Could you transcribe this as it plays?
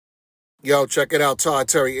Yo, check it out, Todd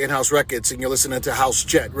Terry, In-House Records, and you're listening to House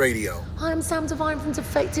Jet Radio. Hi, I'm Sam Divine from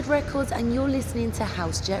Defected Records, and you're listening to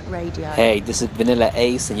House Jet Radio. Hey, this is Vanilla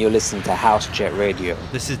Ace, and you're listening to House Jet Radio.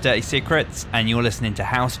 This is Dirty Secrets, and you're listening to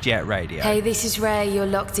House Jet Radio. Hey, this is Ray, you're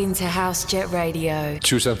locked into House Jet Radio.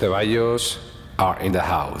 Susan Ceballos are in the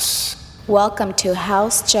house. Welcome to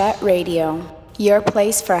House Jet Radio, your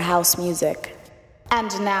place for house music.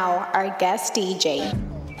 And now, our guest DJ.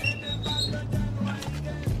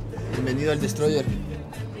 Bienvenido al Destroyer.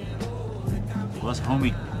 ¿Qué pasa,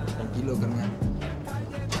 homie? Tranquilo, carnal.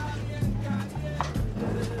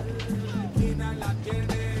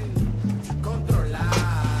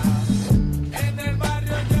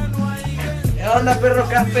 ¿Qué onda, perro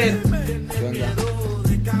Casper? ¿Qué onda?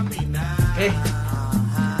 ¿Qué?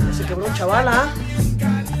 ¿No se quebró un chaval, ah?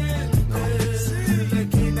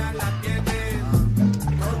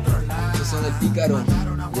 Estos son el Pícaro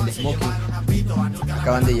y el Smokey.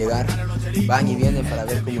 Acaban de llegar. Van y vienen para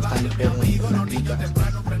ver cómo están los perros y las pitas.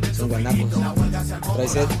 Son guanacos. ¿Trae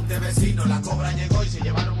sed? La cobra llegó y se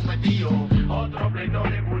llevaron un metillo. Otro pleito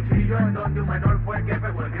de cuchillo en donde un menor fue que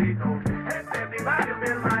pegó el grito. Este es mi barrio, mi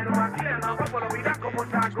hermano. Aquí el mambo lo mira como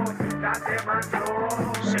taco. Date manso.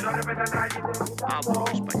 Se lo respeta el rayo. Hablo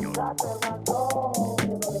español.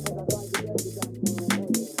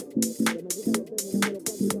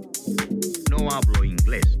 No hablo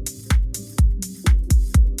inglés.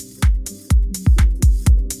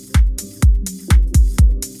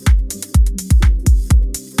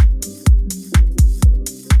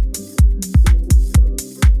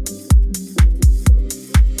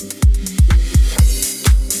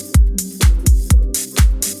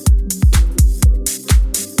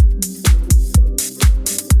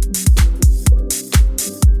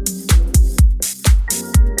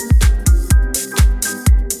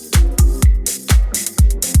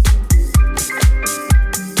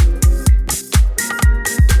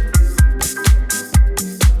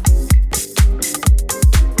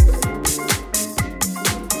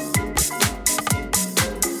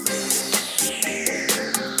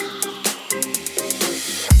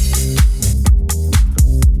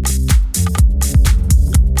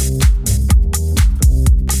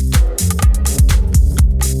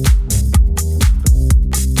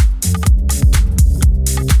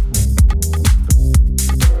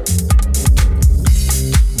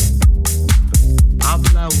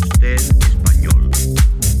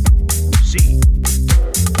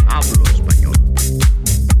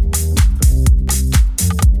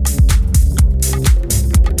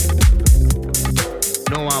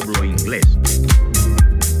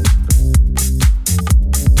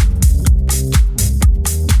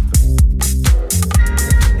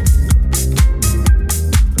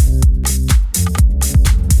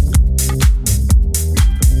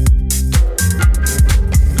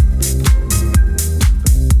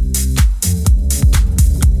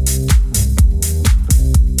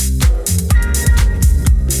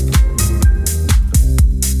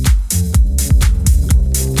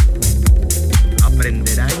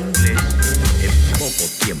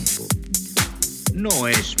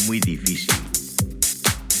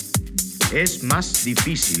 Es más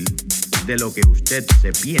difícil de lo que usted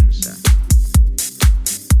se piensa.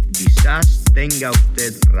 Quizás tenga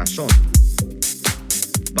usted razón.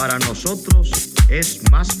 Para nosotros es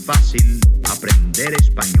más fácil aprender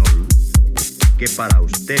español que para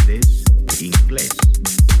ustedes inglés.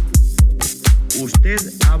 Usted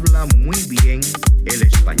habla muy bien el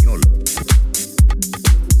español.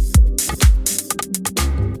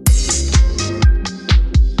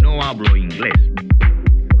 No hablo inglés.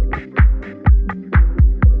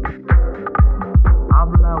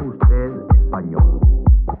 ¿Habla usted español?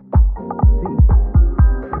 Sí,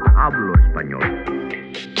 hablo español.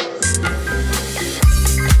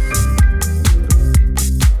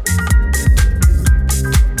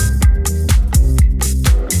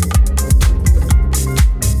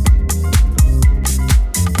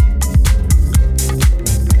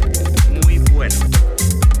 Muy bueno.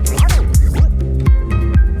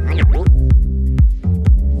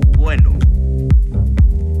 Bueno.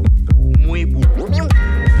 Muy bueno.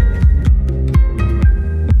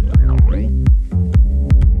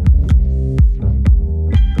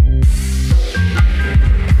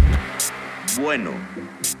 Bueno,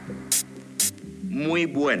 muy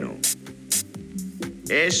bueno,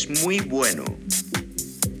 es muy bueno,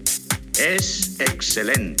 es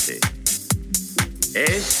excelente,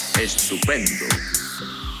 es estupendo,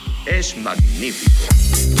 es magnífico,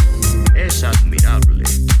 es admirable,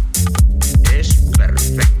 es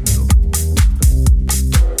perfecto,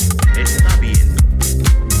 está bien,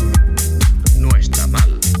 no está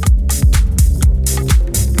mal.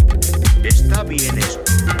 bien esto.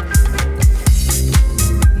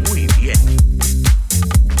 Muy bien.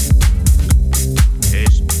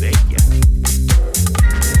 Es bella.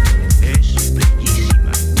 Es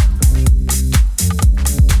bellísima.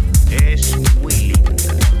 Es muy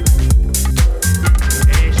linda.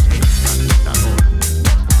 Es encantadora.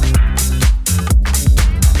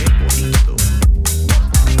 Qué bonito.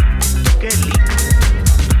 Qué lindo.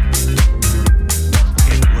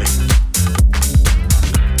 Qué bueno.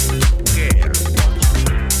 Qué hermoso.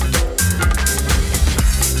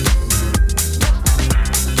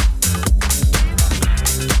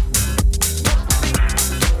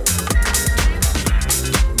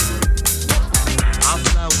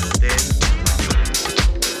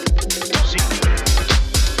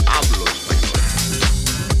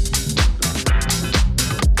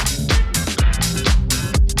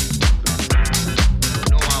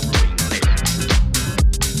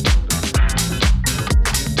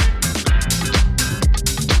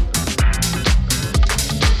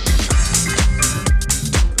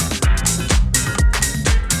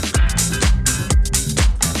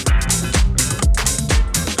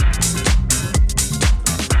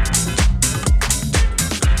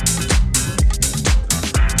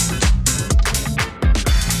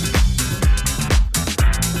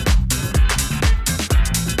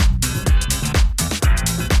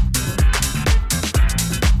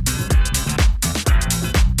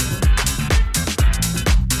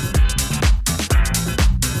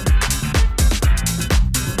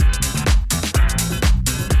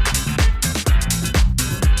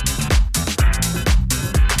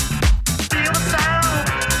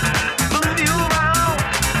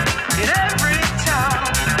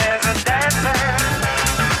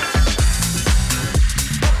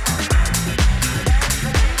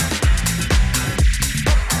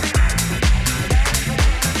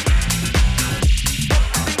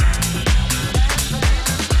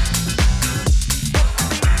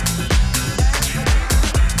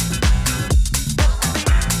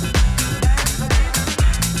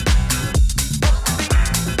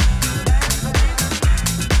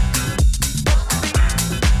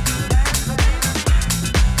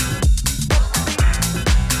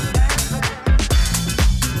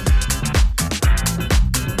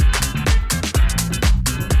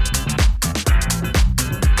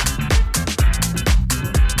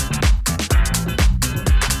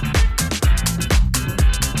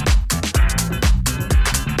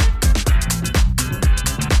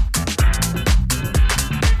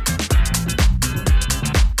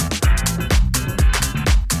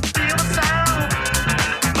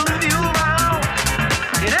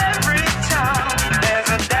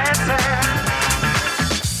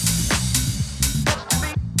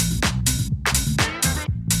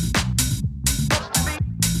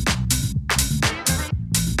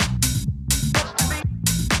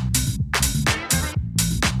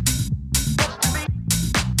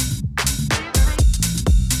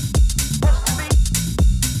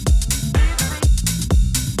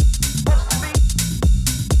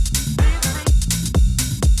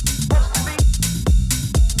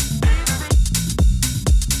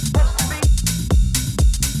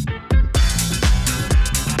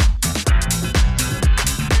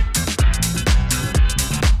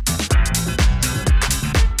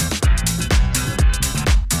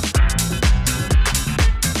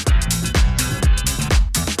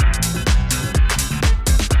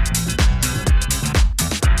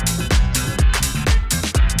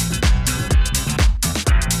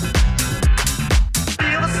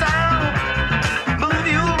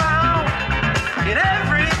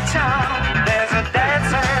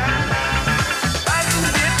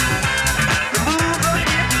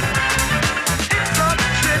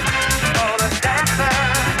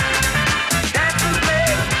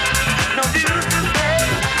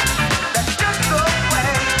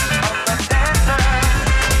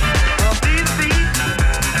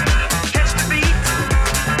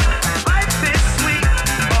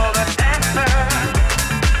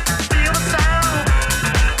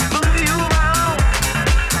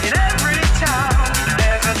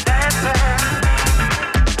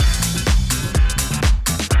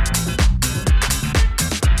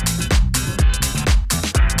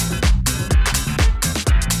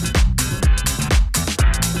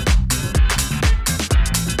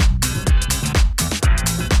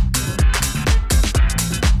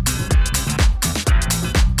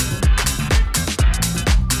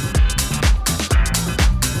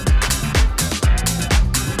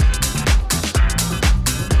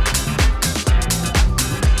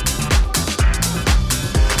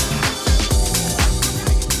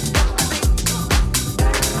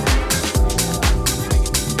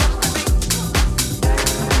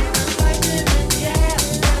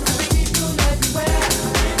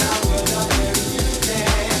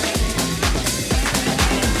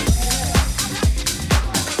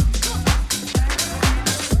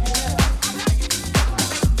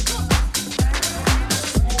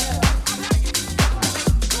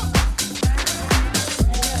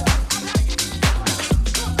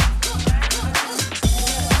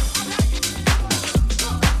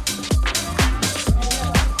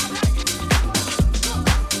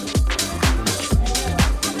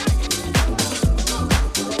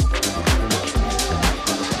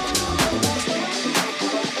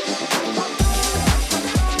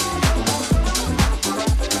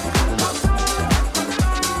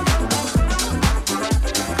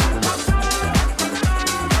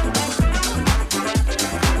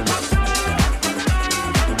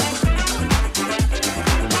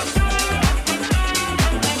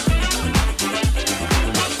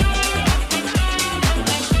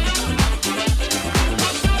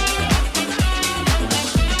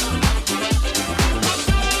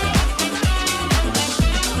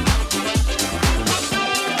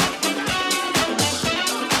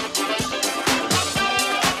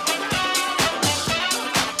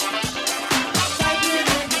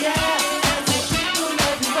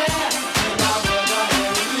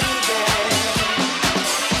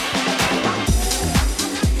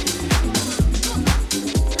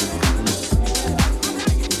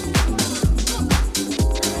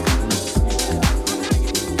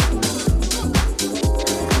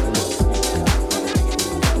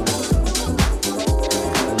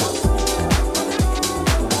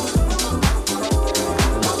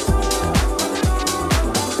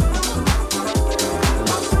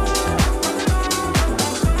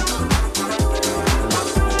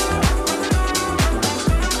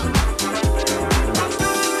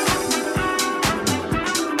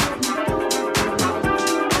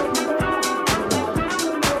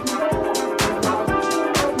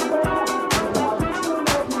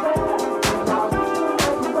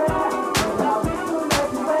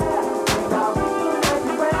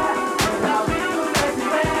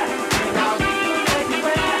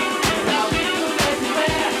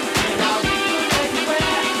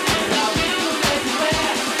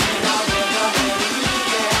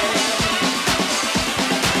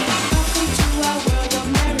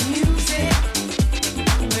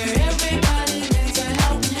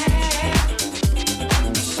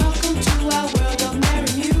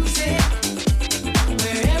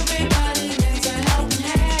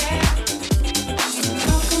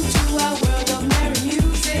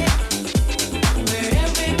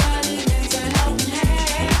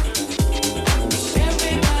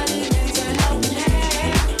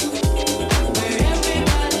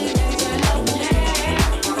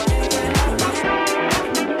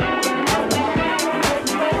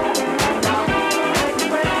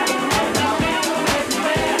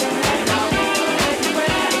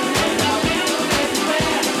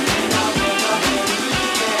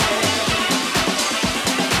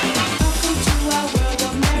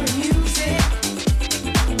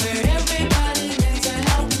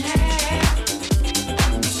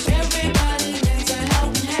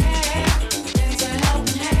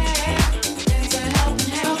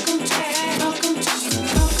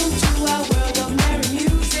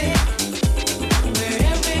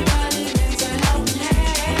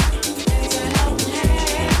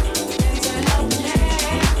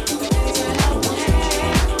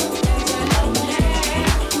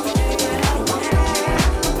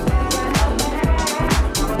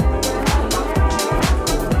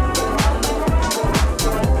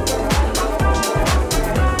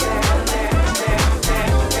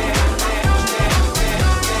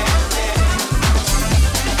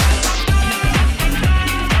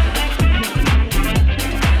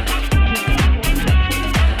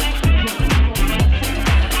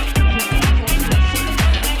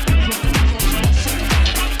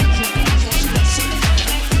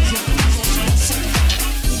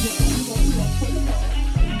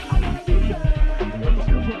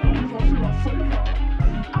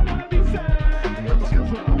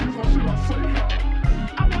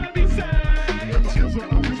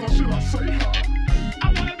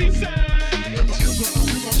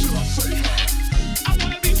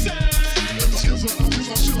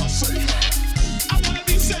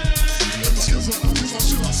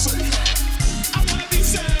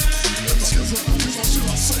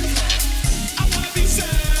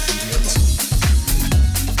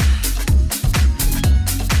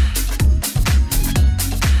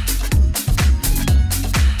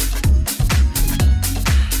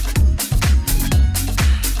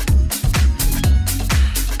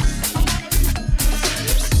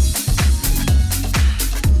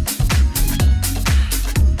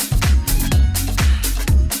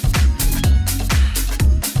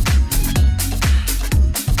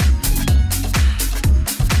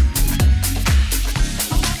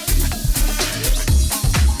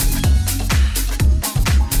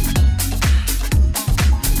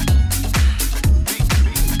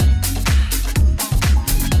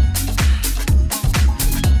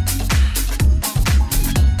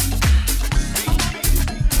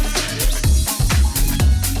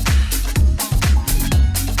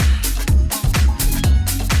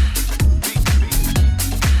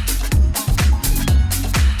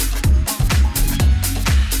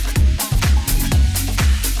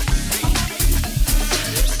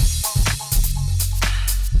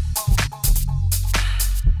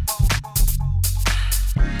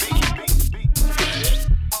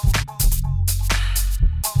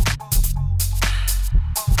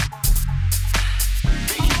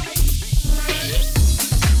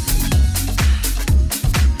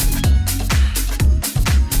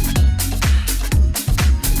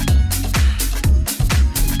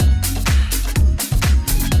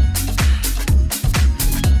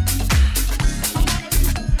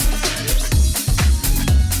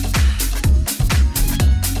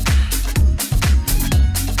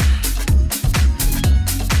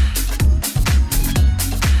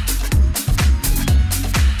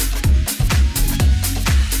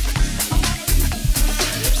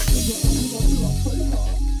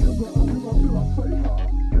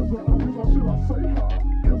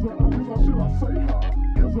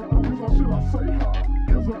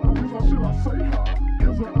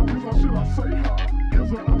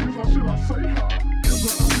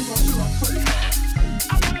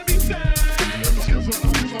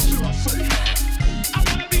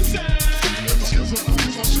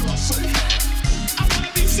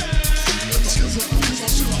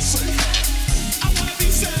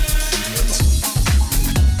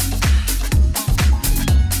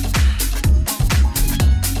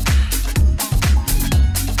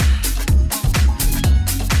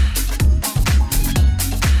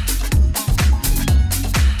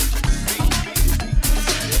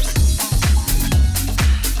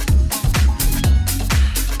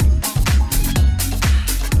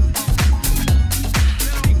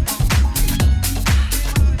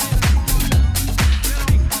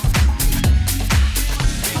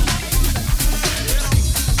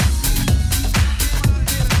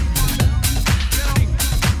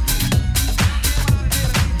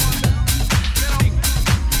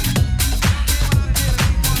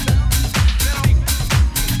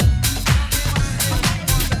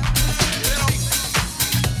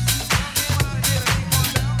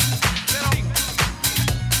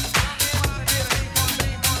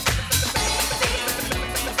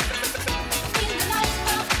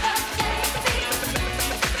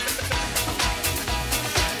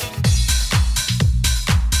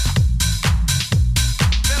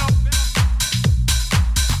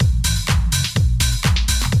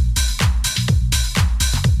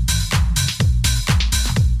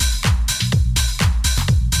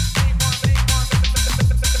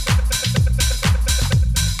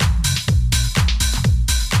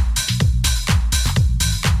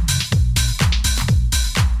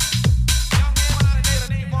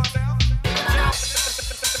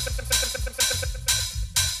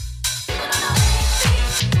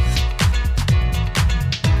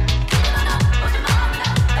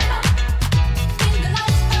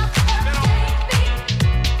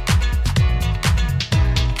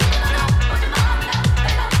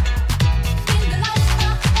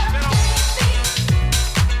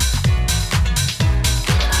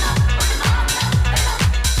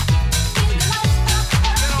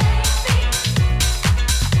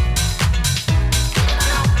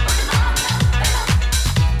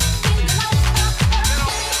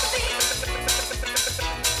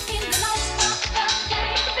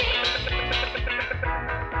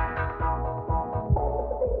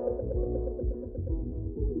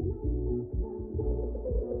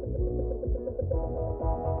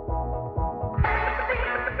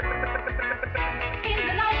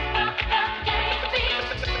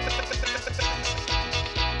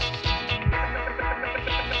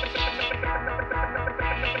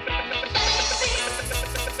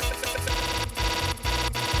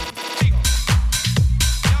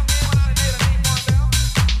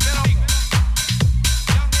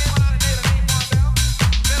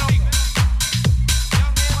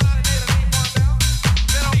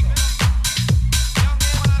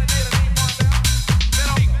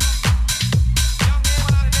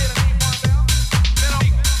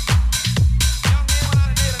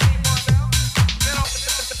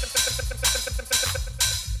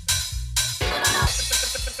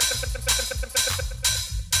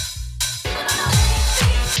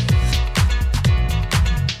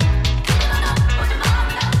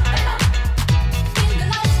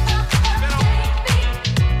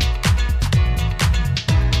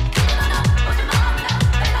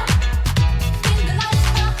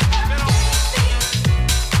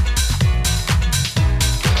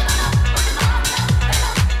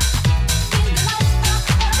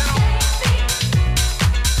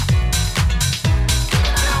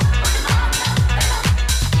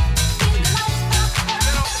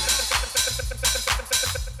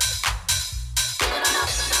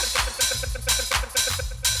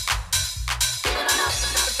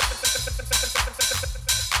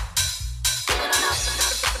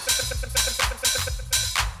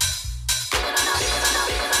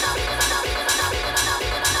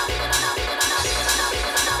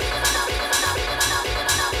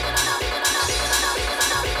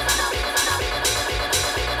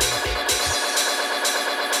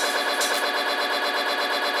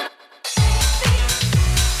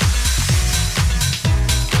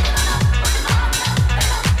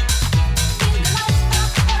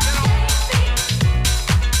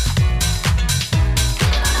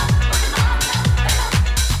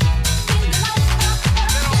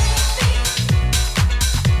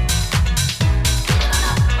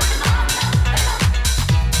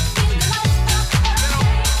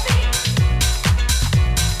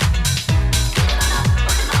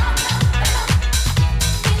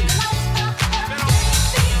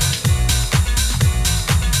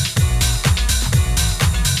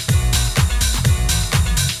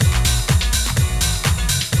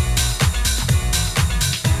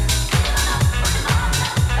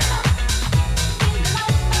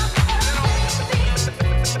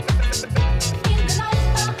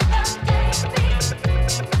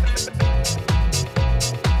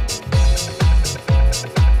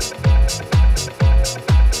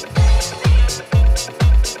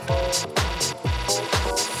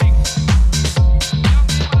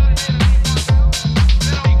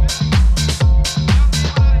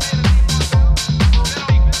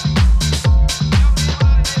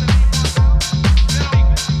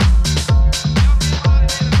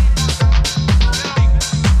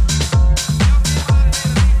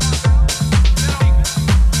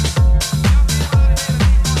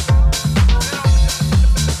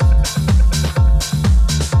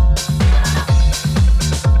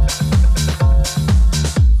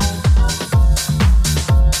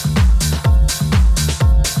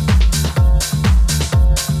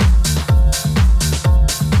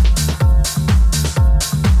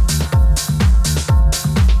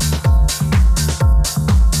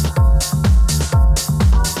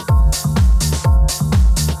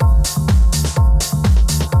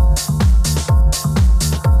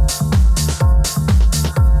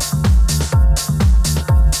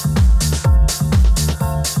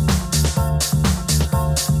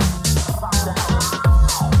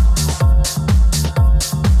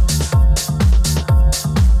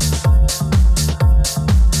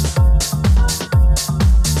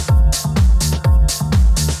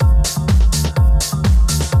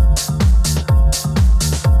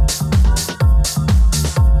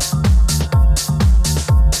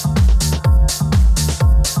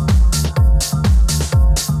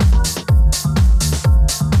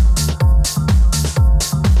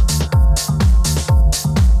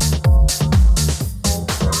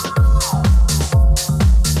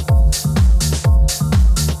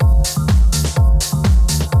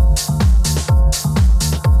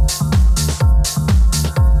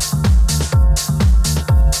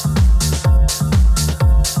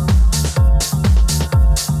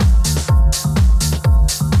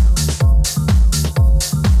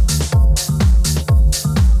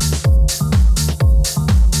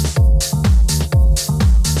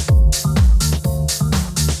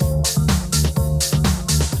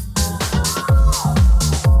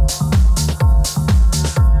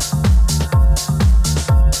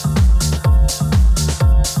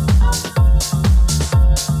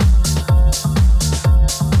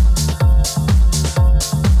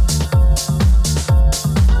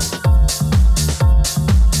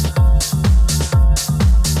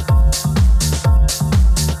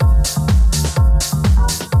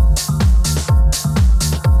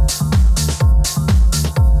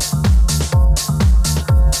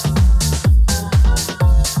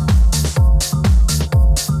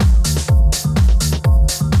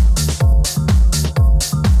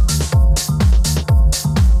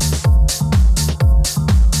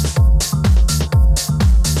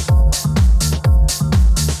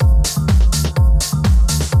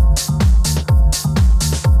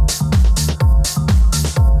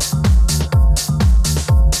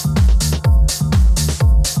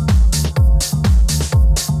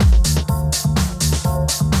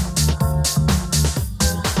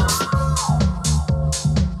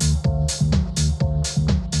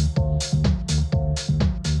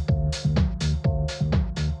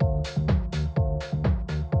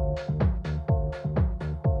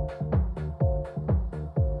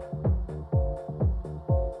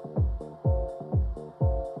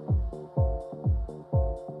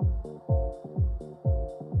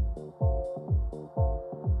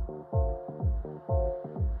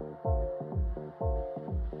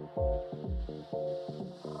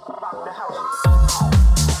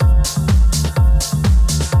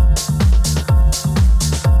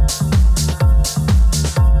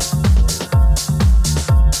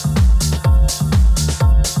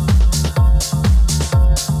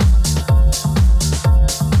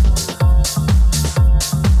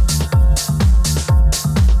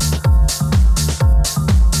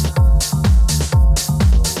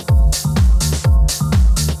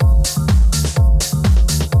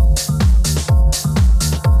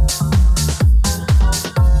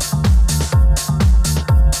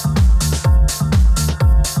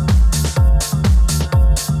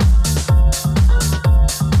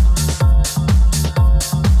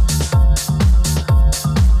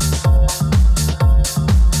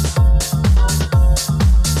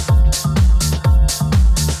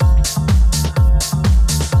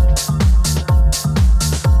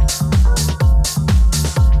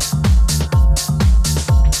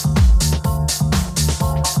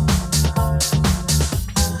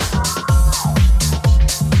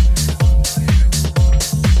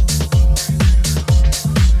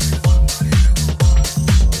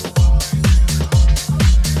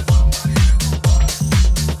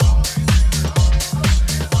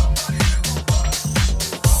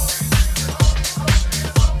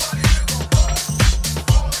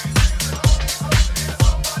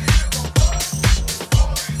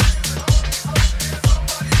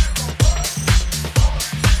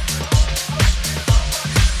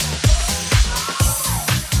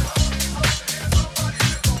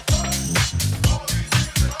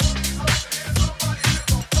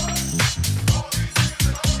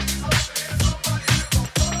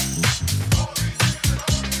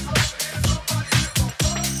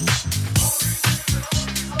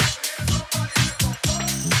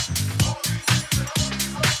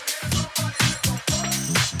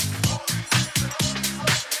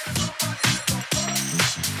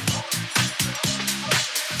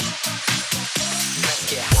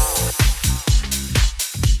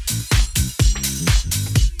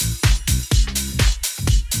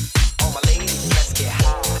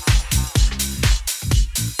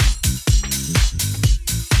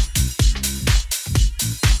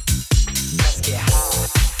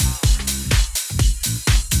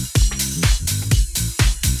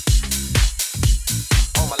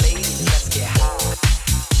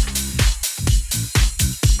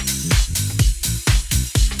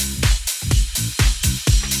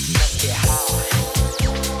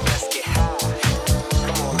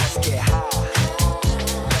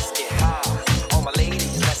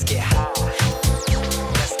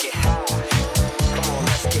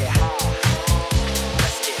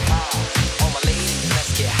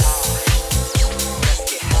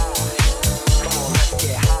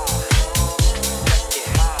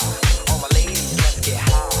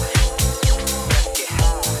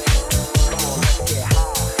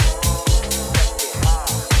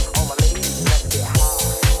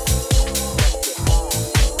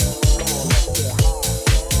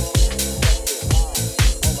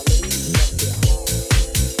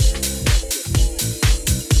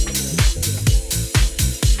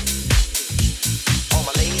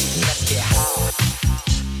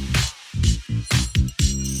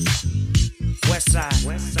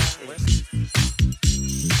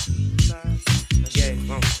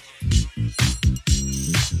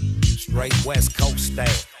 Straight West Coast style.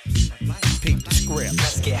 Peep the script.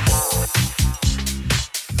 Let's get high.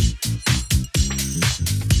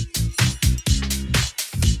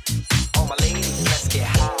 All my ladies, let's get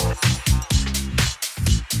high.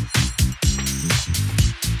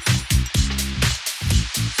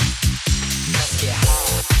 Let's get high.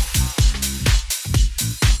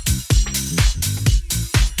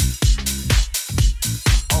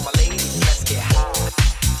 All my ladies, let's get high.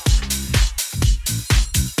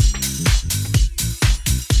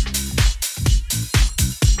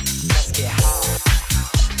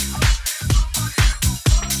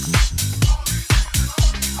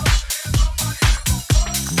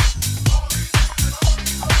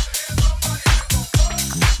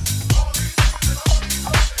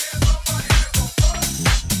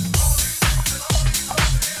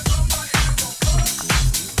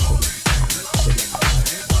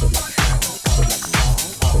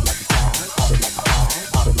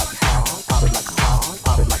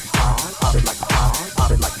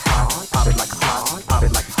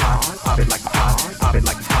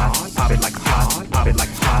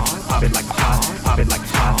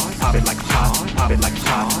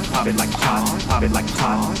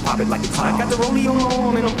 I got the rollie on my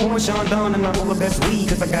arm and I'm pouring Sean down and I roll the best weed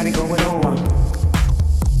cause I got it going on.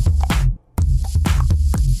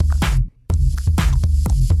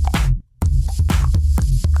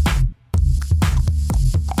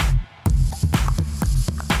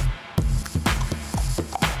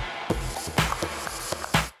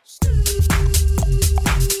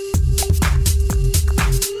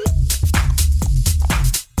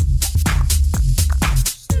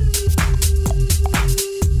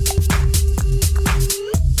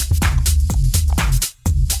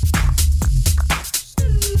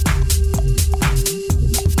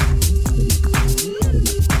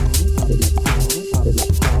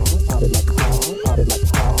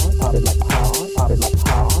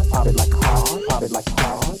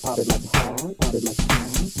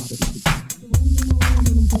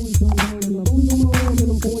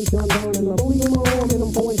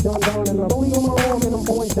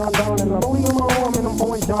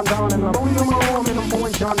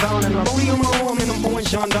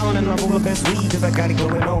 best weed, cause I got it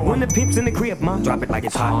going on. When the pimp's in the crib, ma, drop it like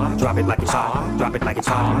it's hot, drop it like it's hot, drop it like it's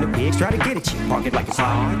hot. When the pigs try to get at you, park it like it's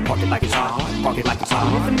hot, park it like it's hot, park it like it's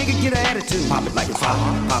hot. If a nigga get an attitude, pop it like it's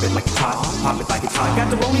hot, pop it like it's hot, pop it like it's hot. Got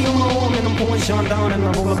the rollie on my arm and I'm pouring Sean down and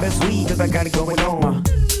I'm all the best weed, cause I got it going on.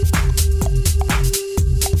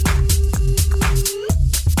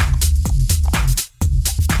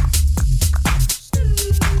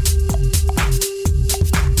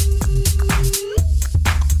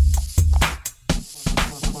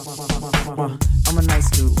 I'm a nice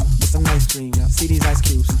dude with some nice dreams. See these ice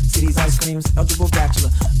cubes, see these ice creams. Eligible bachelor,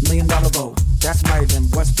 $1 million bow. That's right, then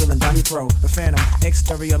what's spilling down your throat? The phantom,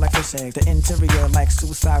 exterior like fish egg, the interior like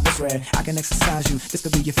suicide was red. I can exercise you, this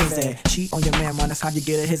could be your phys ed. Cheat on your man, man, that's how you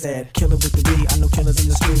get a his ad. Killer with the beat, I know killers in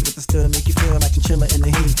the street, but they still make you feel like you're chillin' in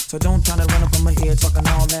the heat. So don't try to run up on my ear talking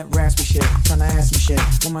all that raspy shit, tryna ask me shit.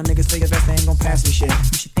 When my niggas say your best, they ain't gon' pass me shit.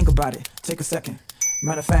 You should think about it, take a second.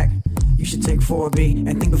 Matter of fact, you should take 4B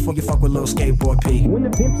and think before you fuck with little skateboard P. When the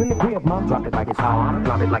pimp's in the crib, mom, drop it like it's hot,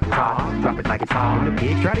 drop it like it's hot, drop it like it's hot. When the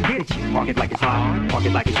pigs try to get at you, park it like it's hot, park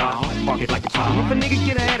it like it's hot, park it like it's hot. If a nigga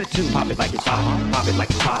get an attitude, pop it like it's hot, pop it like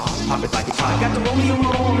it's hot, pop it like it's hot. I got the rollie on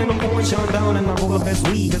my arm and I'm pouring Sean down and I'm all the best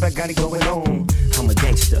weed cause I got it going on. I'm a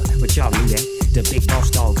gangster, but y'all knew that. The big boss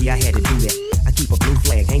dog, yeah, I had to do that. I keep a blue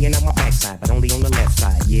flag hanging out my backside, but only on the left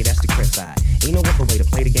side. Yeah, that's the crib side. Ain't no other way to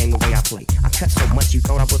play the game the way I play. I cut so much you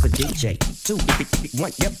thought I was a DJ. 2,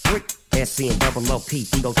 1, yep, 3. SC and double OP,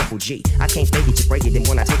 Ego double G. I can't fake it, you break it. Then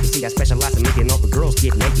when I take it, see, I specialize in making all the girls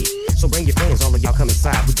get naked. So bring your friends, all of y'all come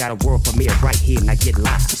inside. We got a world premiere right here, and I get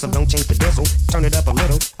lost. So don't change the diesel, turn it up a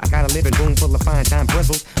little. I got a living room full of fine dime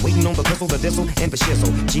bristles. Waiting on the whistle, the thistle, and the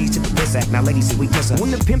shizzle. G's to the this act, now ladies, see we kiss her.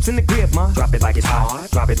 When the pimp's in the crib, ma, drop it like it's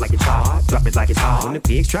hot, drop it like it's hot, drop it like it's hot. When the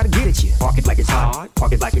pigs try to get at you, park it like it's hot,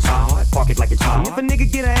 park it like it's hot, park it like it's hot. If a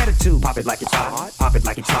nigga get an attitude, pop it like it's hot, pop it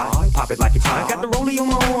like it's hot, pop it like it's hot. I got the rollie on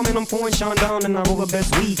my arm and I'm pouring Sean down and I'm all the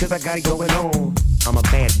best weed cause I got it going on. I'm a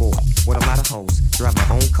bad boy with a lot of hoes. Drive my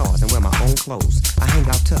own cars and wear my own clothes. I hang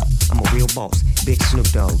out tough, I'm a real boss. Big Snoop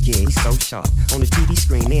Dogg, yeah, he's so sharp. On the TV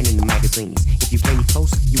screen and in the magazines. If you play me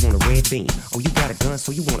close, you want a red beam. Oh, you got a gun,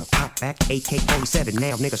 so you wanna pop back? AK-47,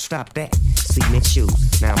 now nigga, stop that. Cement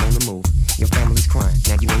shoes, now I'm on the move. Your family's crying,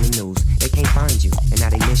 now you on the news. They can't find you, and now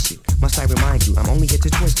they miss you. Must I remind you, I'm only here to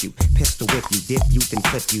twist you. Pistol whip you, dip you, then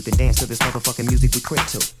clip you. Then dance to this motherfucking music we crib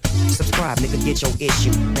to. Subscribe, nigga, get your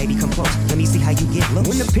issue. Baby, come close, let me see how you get loose.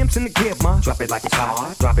 When the pimp's in the crib, ma, drop it like it's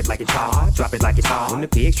hot, drop it like it's hot, drop it like it's hot. When the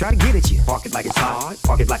pigs try to get at you, park it like it's hot,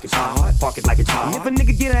 park it like it's hot, park it like it's hot. If a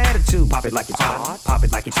nigga get an attitude, pop it like it's hot, pop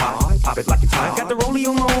it like it's hot, pop it like it's hot. I got the rollie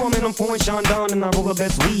on my arm and I'm pouring Sean down and I'm all the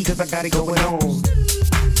best weed cause I got it going on.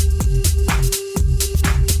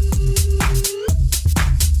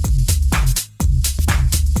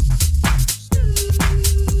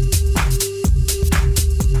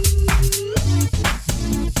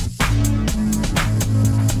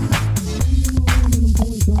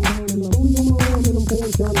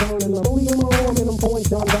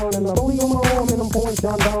 Sean down and I'm rolling on my arm and I'm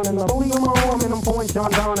pouring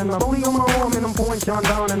Sean down and I'm rolling on my arm and I'm pouring Sean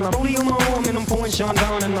down and I'm rolling on my arm and I'm pouring Sean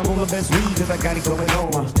down and I'm all the best weed cause I got it going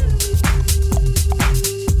on.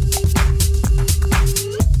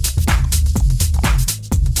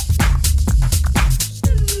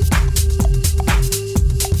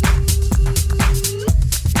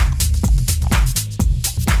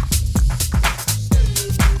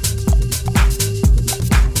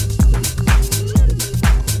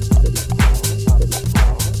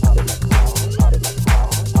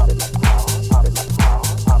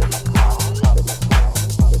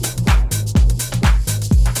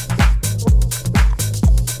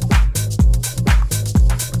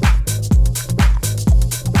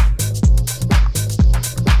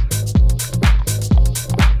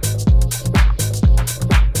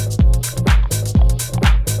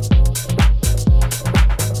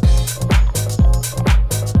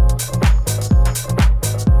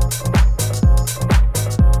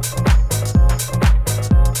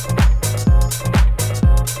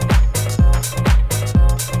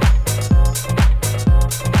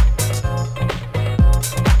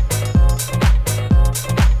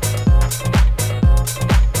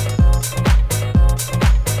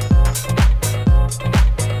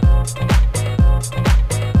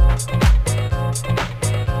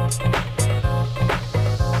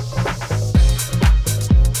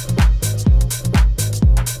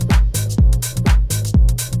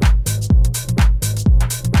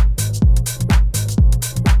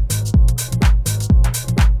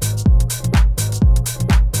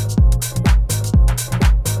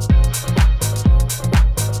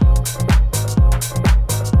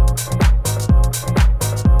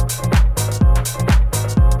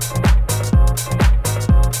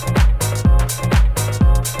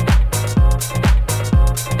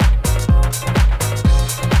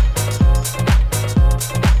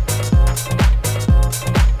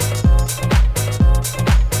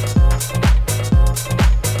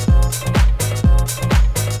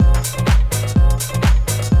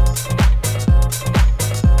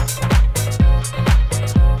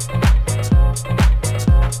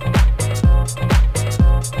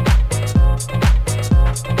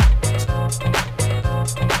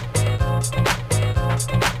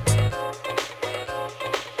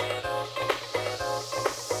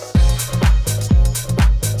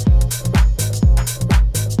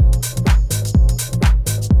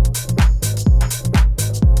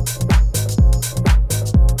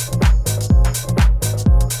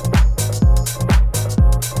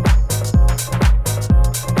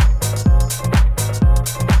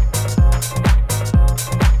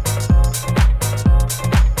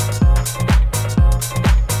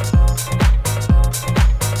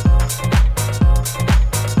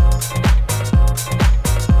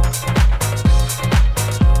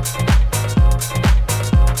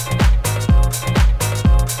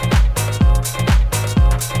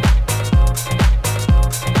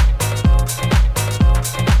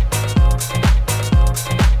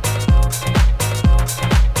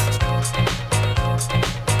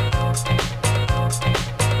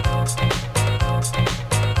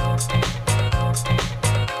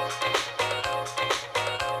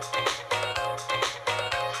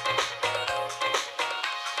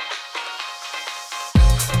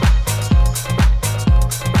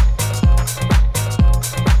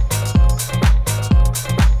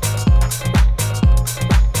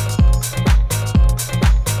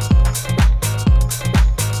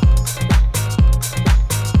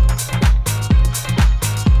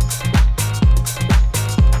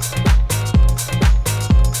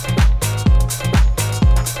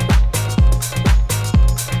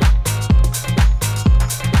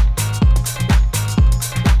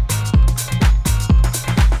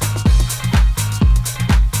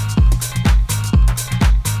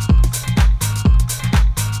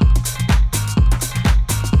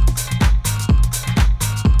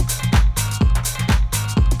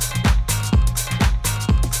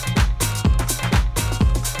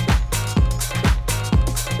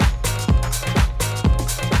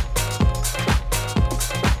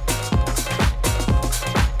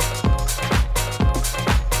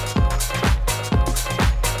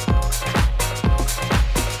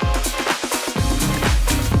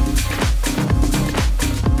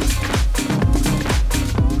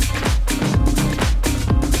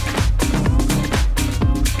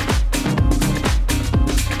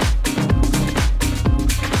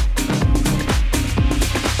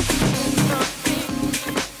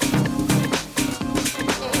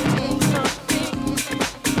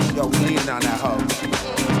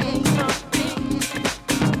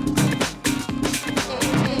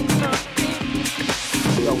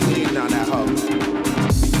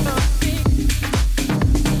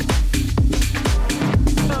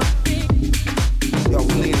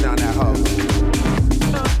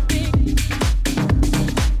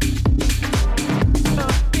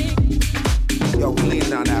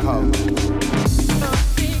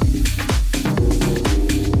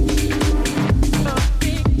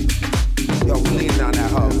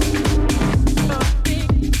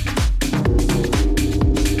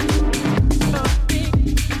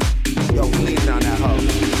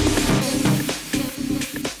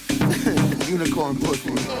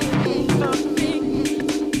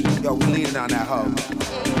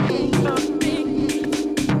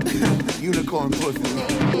 Unicorn pussy.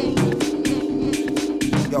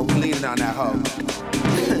 Yo, we leaning on that hoe.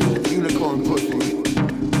 Unicorn pussy.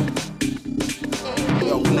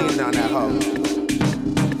 Yo, we leaning on that hoe.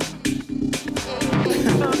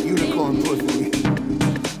 Unicorn pussy.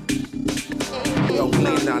 Yo, we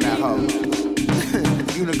leaning on that hoe.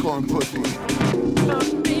 Unicorn pussy.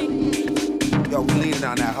 Yo, we leaning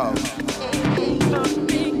on that hoe.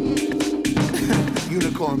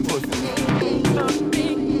 Unicorn pussy.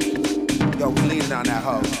 Yo, we leaning on that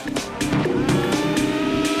hoe.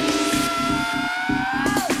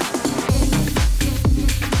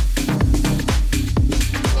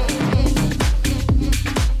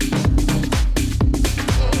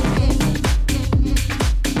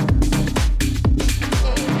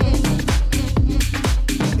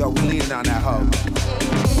 Yo, we leaning on that hoe.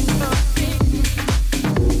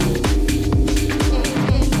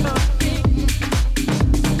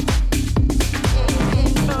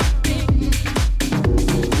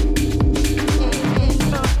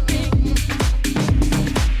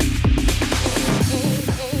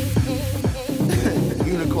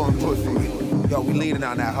 Unicorn pussy. Yo, we leaning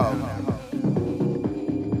on that hoe.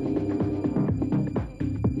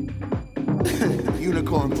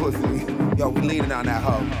 Unicorn pussy. Yo, we leaning on that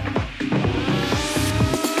hoe.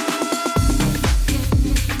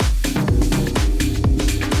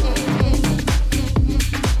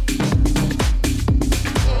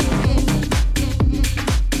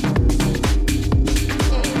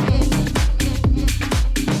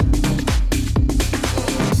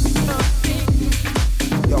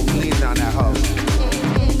 Yo, we leaning on that hoe.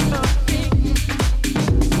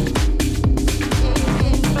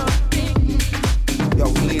 Yo,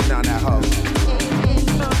 we leaning on that hoe.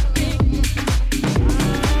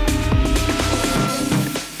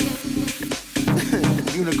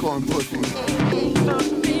 Unicorn pussy.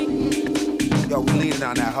 Yo, we leaning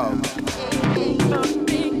on that hoe.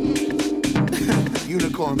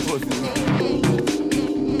 Unicorn pussy.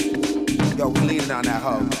 Yo, we leaning on that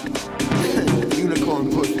hoe. Unicorn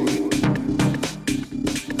pussy.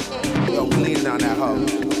 Yo, we leaning on that hoe.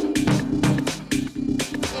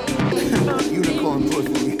 Unicorn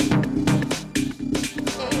pussy.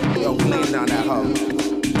 Yo, we leaning on that hoe.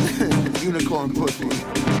 Unicorn pussy.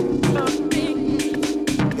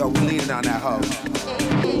 Yo, we leaning on that hoe.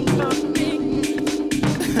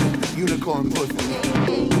 Unicorn pussy.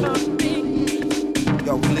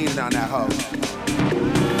 Yo, we leaning on that hoe.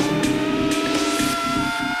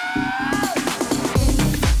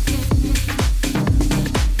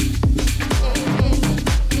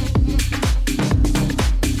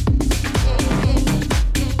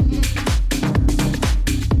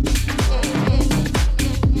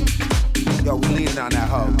 Yo, we leaning on that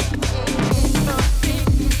hoe.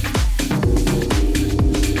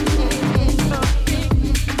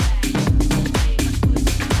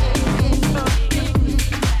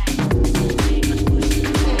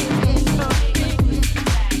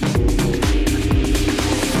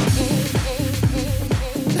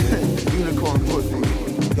 Unicorn pussy.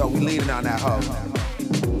 Yo, we leaning on that hoe.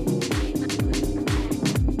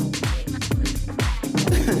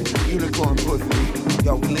 Unicorn pussy.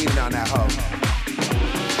 Yo, we leaning on that hoe.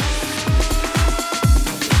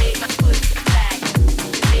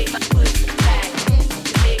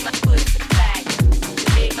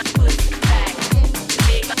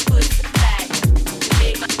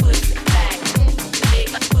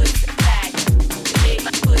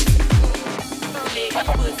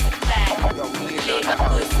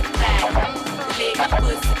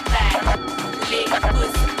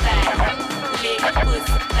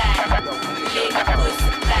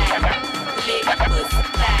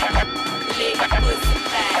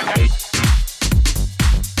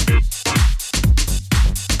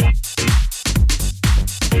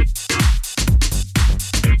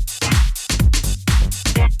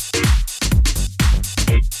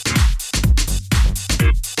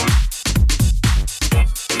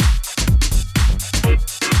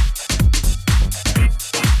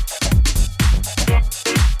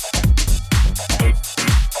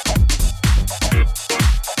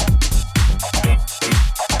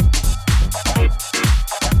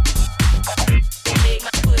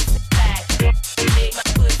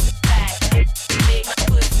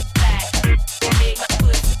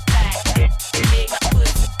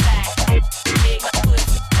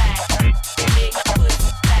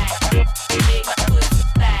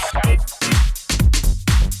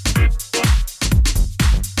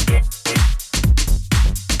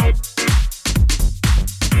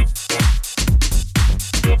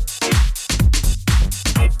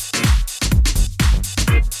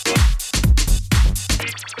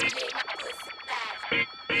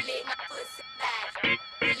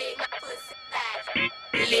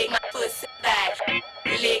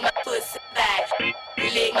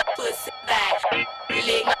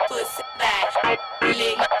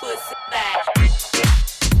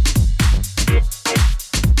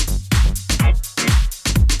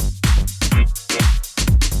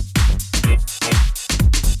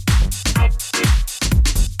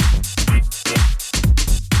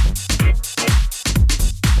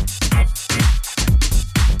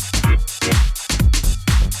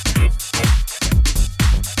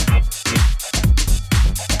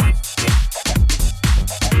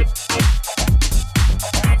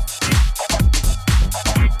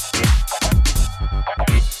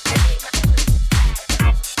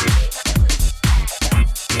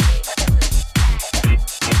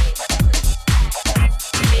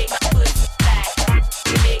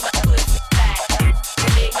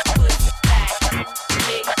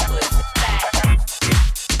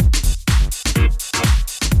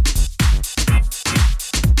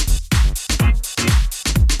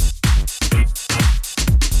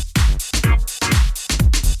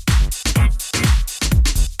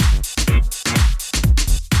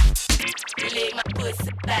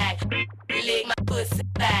 pussy back. Lick my pussy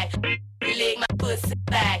back. Lick my pussy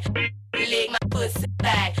back. Lick my pussy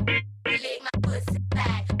back. Lick my pussy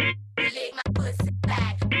back. Lick my pussy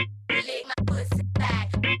back. Lick my pussy back.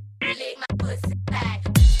 Lick my pussy back.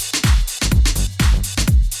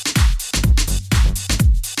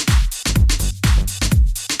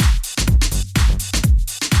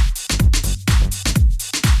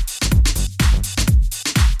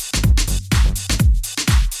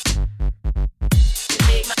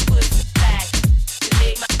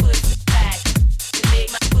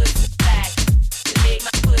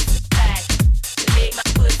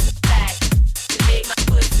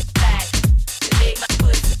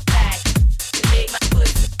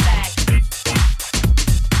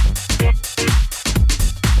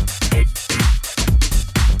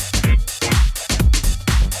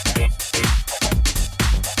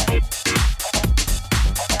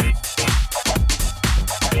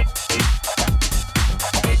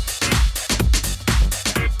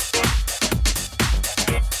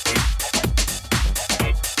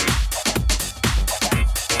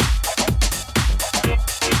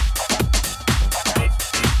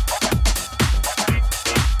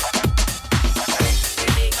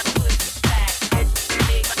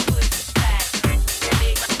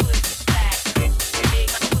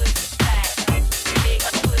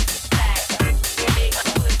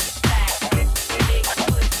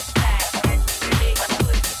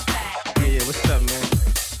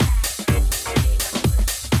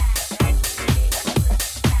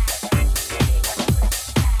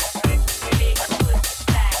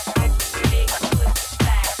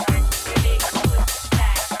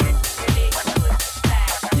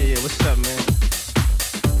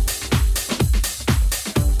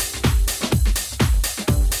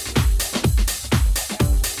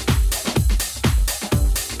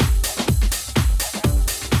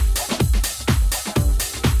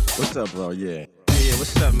 What's up, bro? Yeah. Yeah,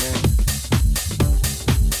 what's up, man?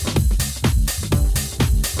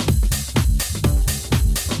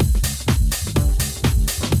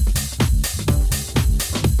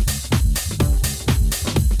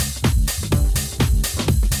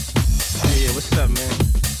 Yeah, what's up, man?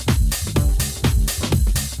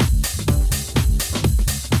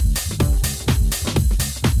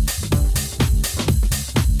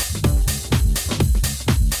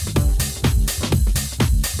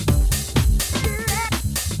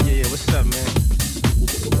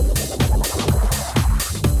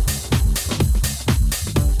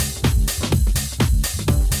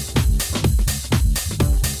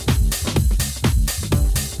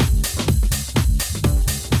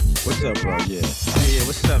 What's up, bro? Yeah. Yeah,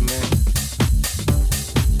 what's up, man?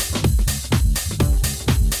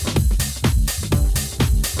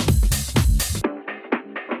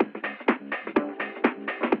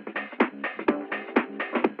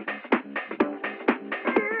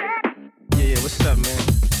 Yeah, what's up, man?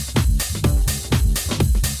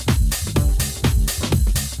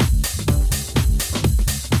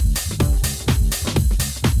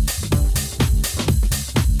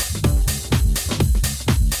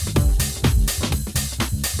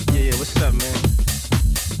 Yeah, what's up, man?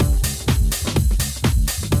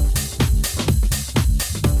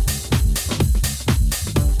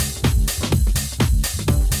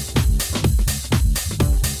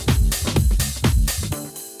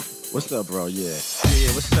 What's up, bro? Yeah.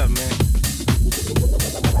 Yeah, what's up, man?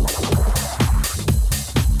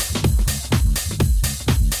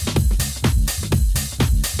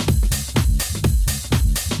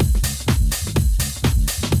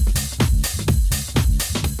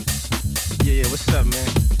 Yeah, what's up, man?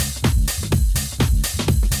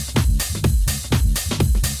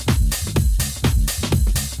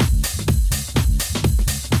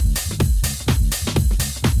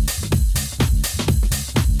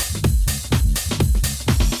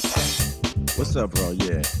 What's up, bro?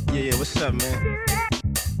 Yeah. Yeah, what's up, man?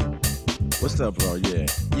 What's up, bro? Yeah.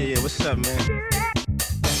 Yeah, what's up, man?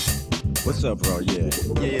 What's up, bro? Yeah.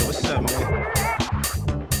 Yeah, what's up, man?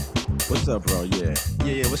 What's up, bro? Yeah.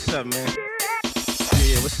 Yeah, what's up, man?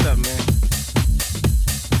 Yeah, what's up, man?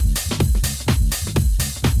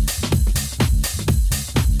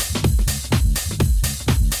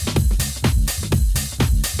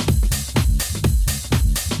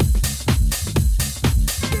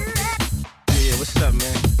 Yeah, what's up,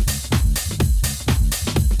 man?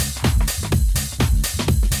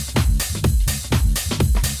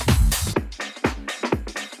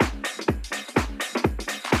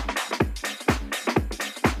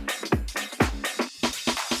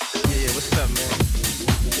 Yeah, what's up?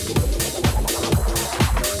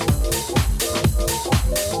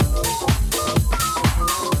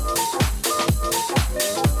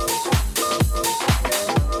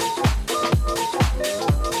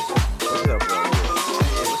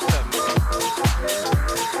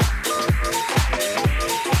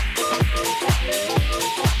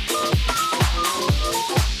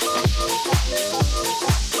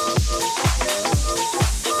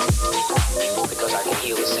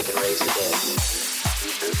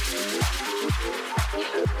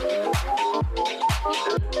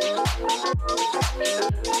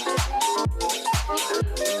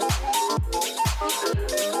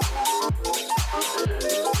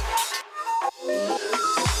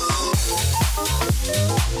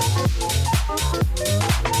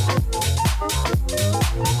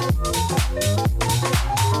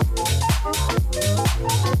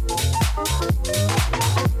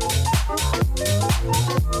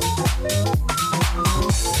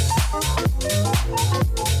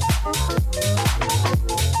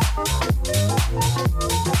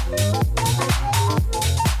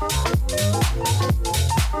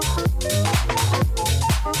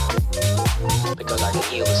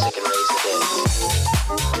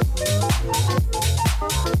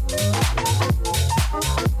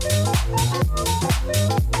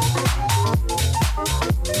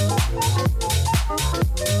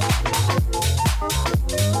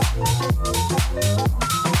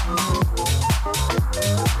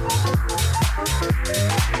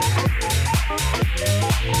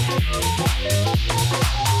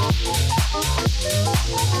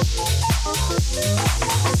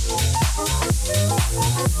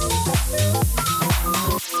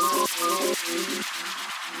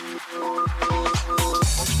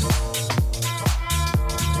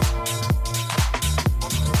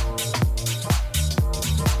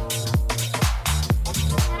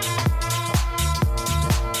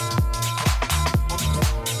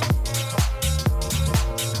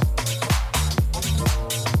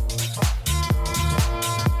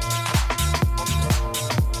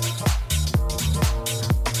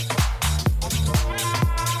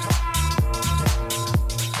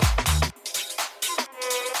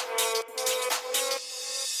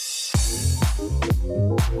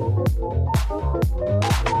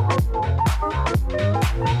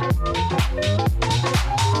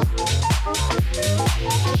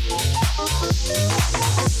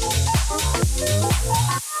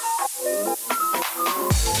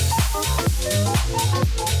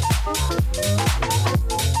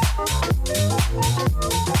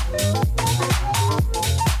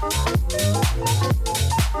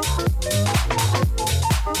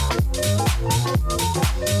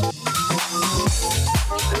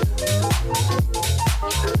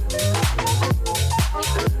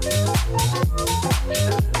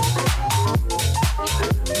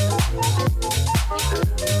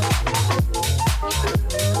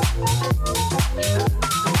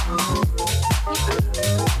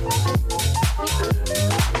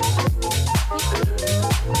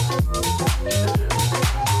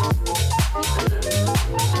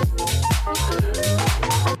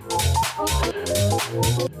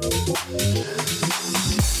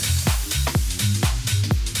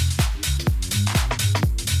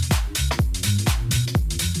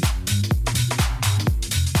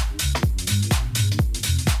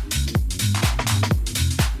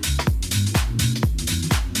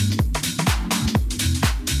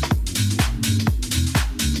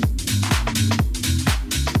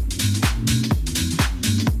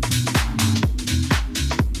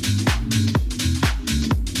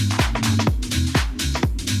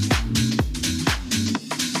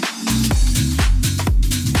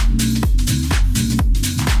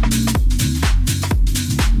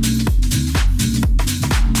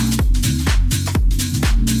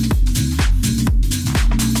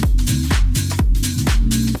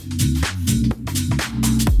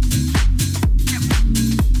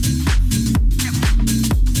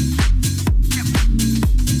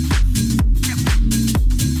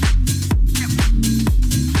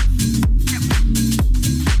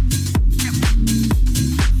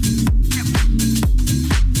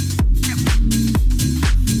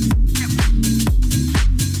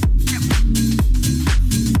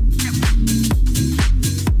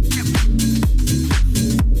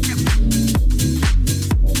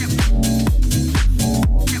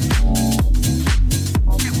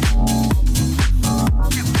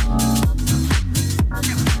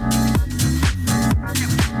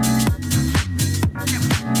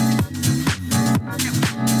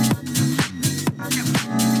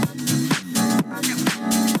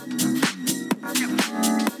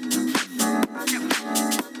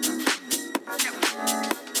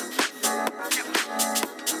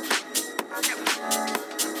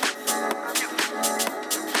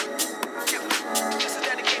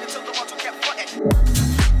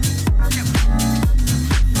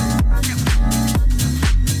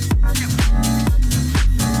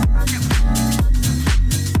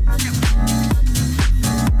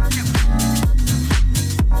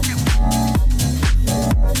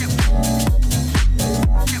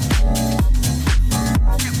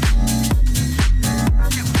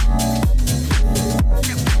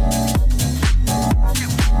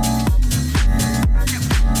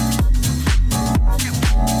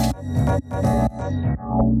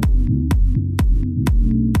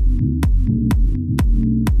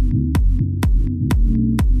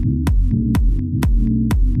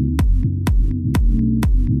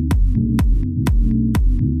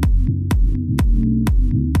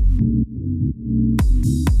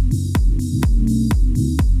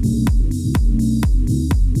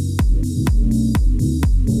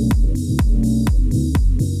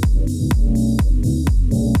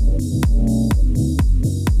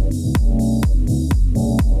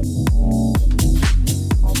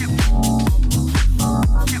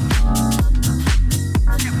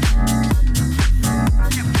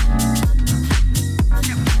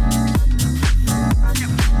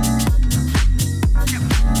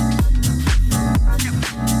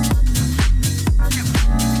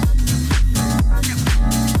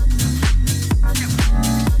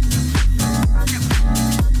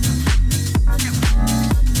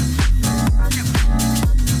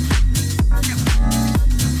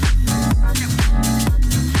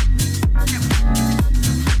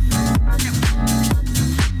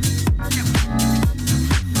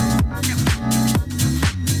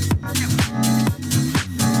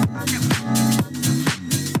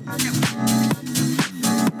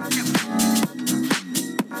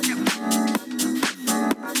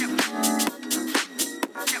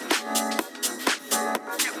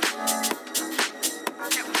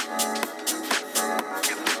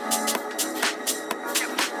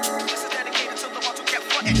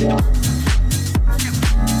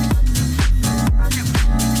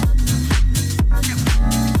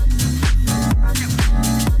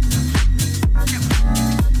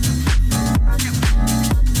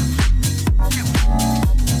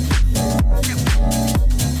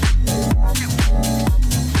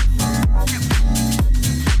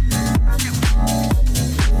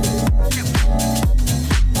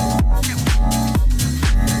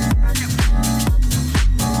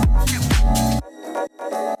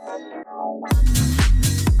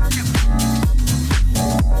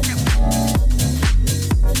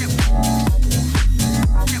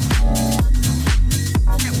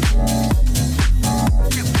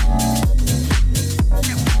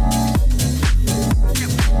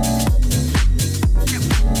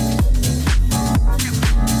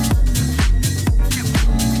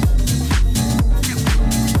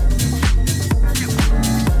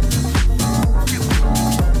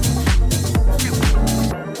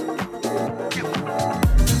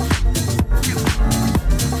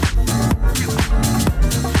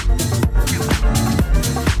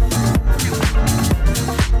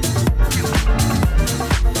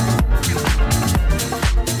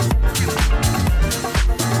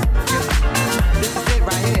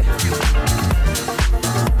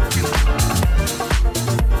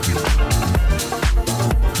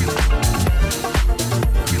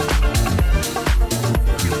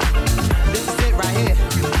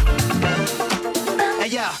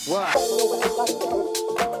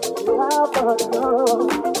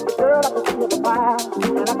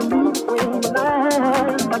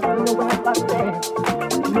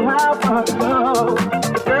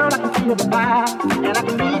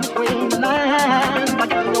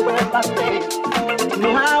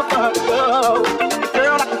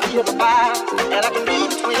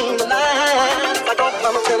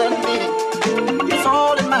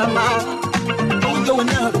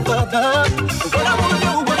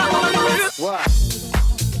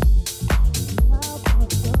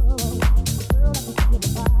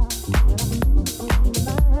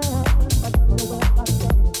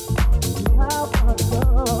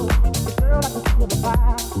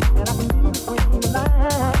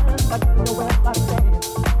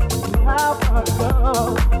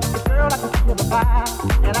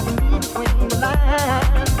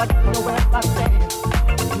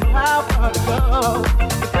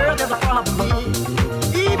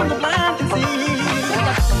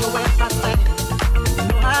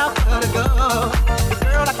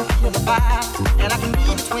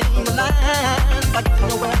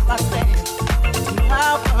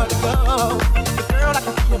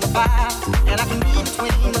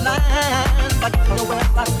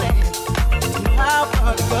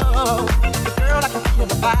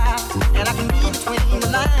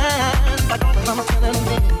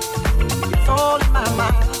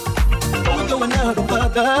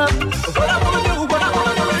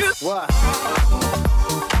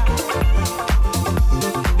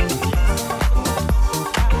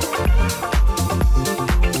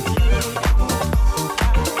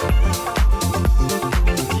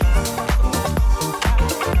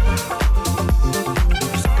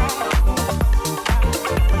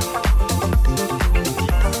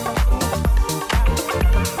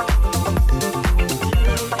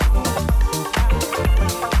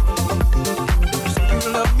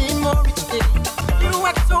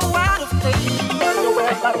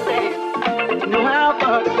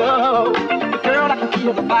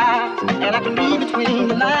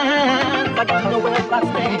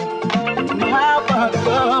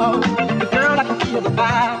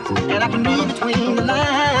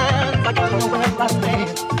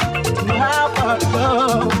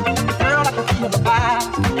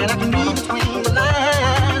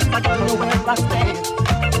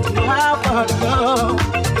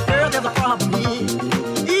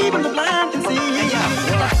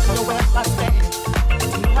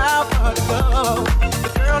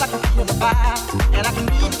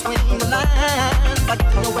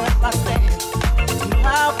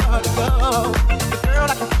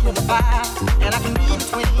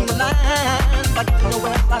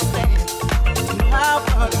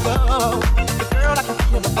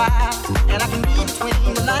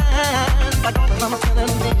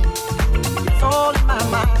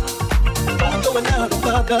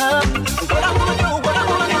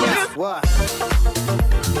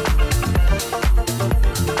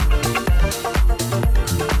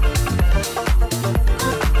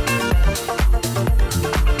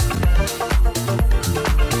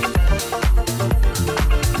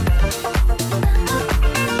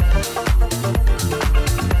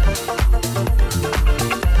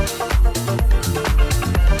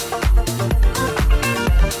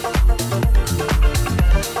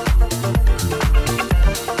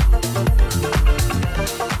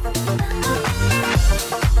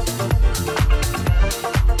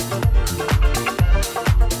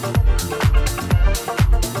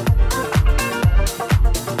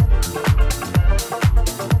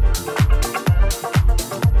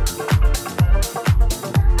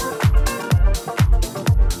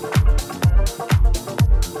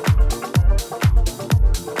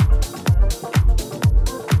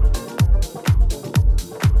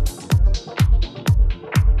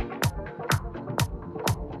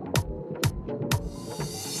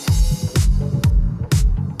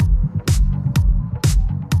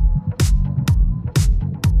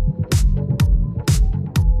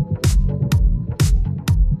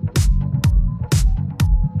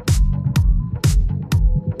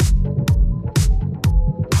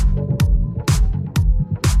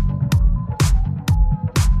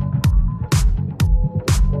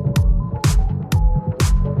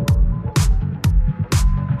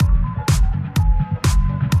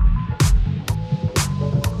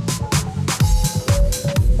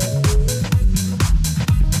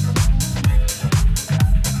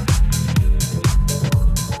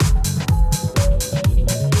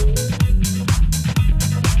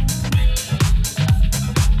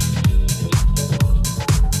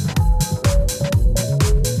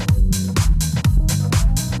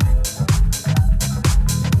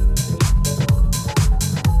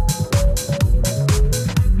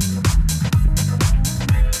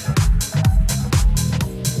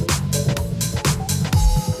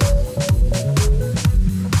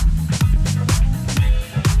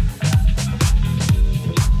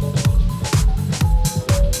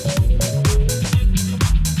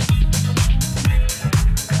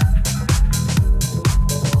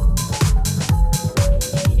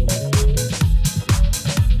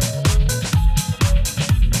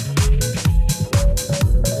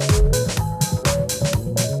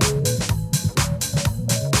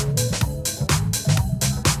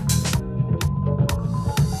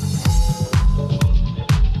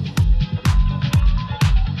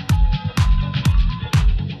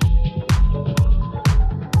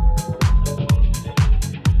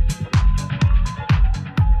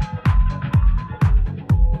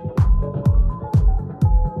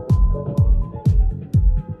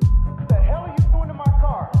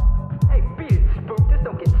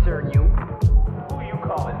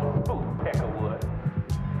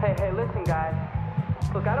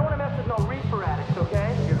 Look, I don't want to mess with no reefer addicts,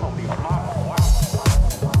 okay? You're gonna be mama.